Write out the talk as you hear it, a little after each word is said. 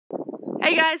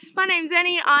Hey guys, my name's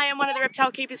Annie. I am one of the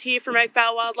reptile keepers here from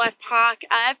Oakvale Wildlife Park.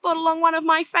 I've brought along one of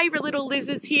my favourite little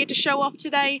lizards here to show off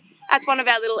today. That's one of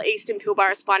our little eastern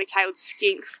Pilbara spiny-tailed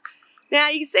skinks. Now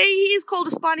you can see he is called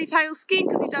a spiny-tailed skink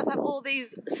because he does have all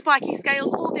these spiky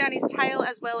scales all down his tail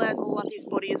as well as all up his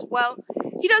body as well.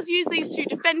 He does use these to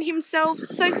defend himself,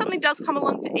 so if something does come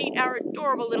along to eat our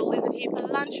adorable little lizard here for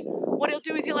lunch, what he'll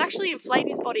do is he'll actually inflate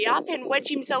his body up and wedge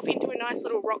himself into a nice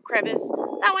little rock crevice.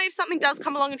 That way if something does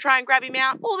come along and try and grab him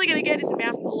out, all they're going to get is a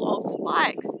mouthful of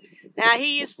spikes. Now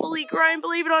he is fully grown,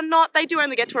 believe it or not. They do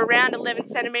only get to around 11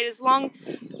 centimetres long.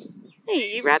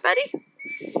 Hey, you right, buddy?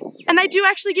 And they do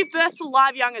actually give birth to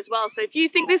live young as well, so if you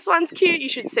think this one's cute, you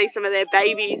should see some of their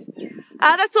babies.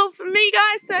 That's all from me,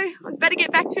 guys, so I'd better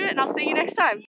get back to it and I'll see you next time.